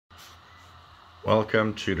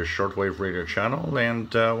Welcome to the Shortwave radio channel,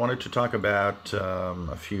 and wanted to talk about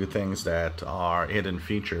a few things that are hidden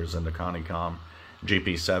features in the CountyComm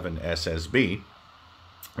GP-7 SSB.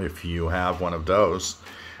 If you have one of those,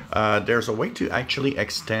 there's a way to actually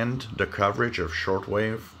extend the coverage of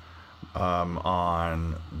shortwave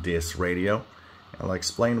on this radio. I'll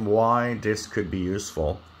explain why this could be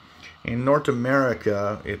useful. In North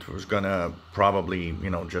America, it was gonna probably,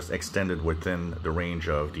 just extend it within the range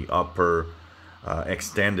of the upper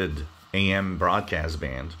extended AM broadcast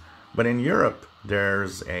band. But in Europe,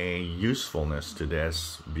 there's a usefulness to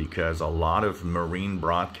this because a lot of marine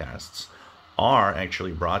broadcasts are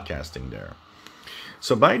actually broadcasting there.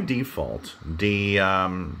 So by default, the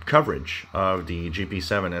coverage of the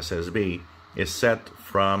GP-7 SSB is set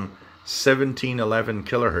from 1711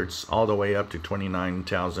 kilohertz all the way up to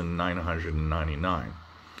 29,999.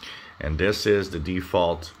 And this is the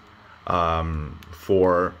default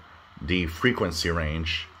for the frequency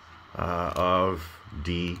range of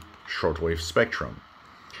the shortwave spectrum.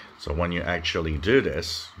 So when you actually do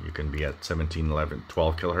this, you can be at 1711,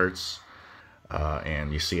 12 kilohertz,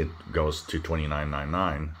 and you see it goes to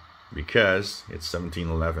 2999 because it's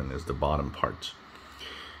 1711 is the bottom part.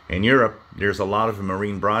 In Europe, there's a lot of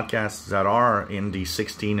marine broadcasts that are in the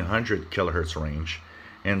 1600 kilohertz range,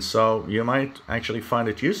 and so you might actually find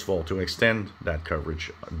it useful to extend that coverage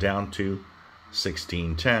down to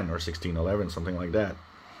 1610 or 1611, something like that.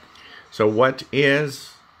 So what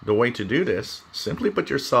is the way to do this? Simply put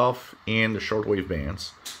yourself in the shortwave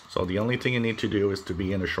bands. So the only thing you need to do is to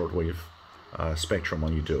be in the shortwave spectrum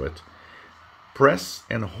when you do it. Press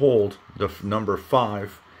and hold the number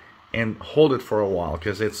 5 and hold it for a while,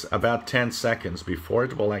 because it's about 10 seconds before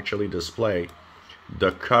it will actually display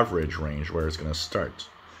the coverage range where it's going to start.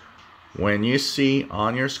 When you see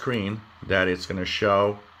on your screen that it's going to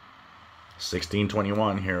show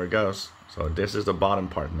 1621, here it goes. So this is the bottom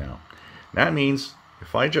part now. That means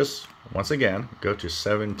if I just, once again, go to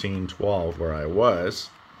 1712 where I was,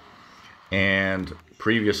 and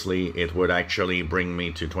previously it would actually bring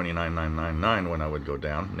me to 29999 when I would go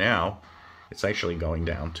down. Now it's actually going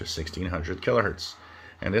down to 1600 kilohertz.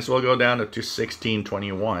 And this will go down to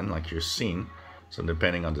 1621 like you've seen. So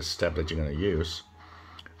depending on the step that you're going to use.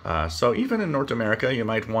 So even in North America, you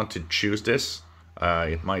might want to choose this.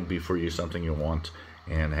 It might be for you something you want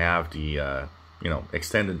and have the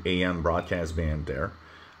extended AM broadcast band there.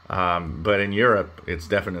 But in Europe, it's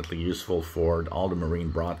definitely useful for all the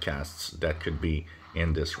marine broadcasts that could be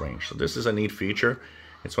in this range. So this is a neat feature.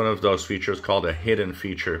 It's one of those features called a hidden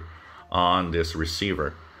feature on this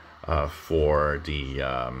receiver for the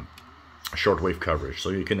shortwave coverage. So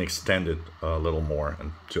you can extend it a little more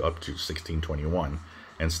and to up to 1621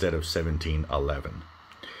 instead of 1711.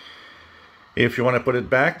 If you want to put it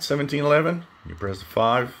back 1711, you press the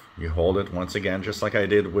 5, you hold it once again, just like I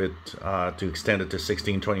did with to extend it to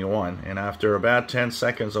 1621. And after about 10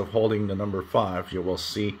 seconds of holding the number 5, you will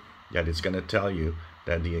see that it's going to tell you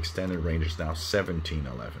that the extended range is now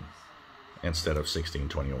 1711 instead of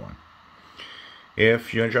 1621.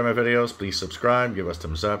 If you enjoy my videos, please subscribe, give us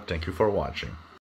thumbs up. Thank you for watching.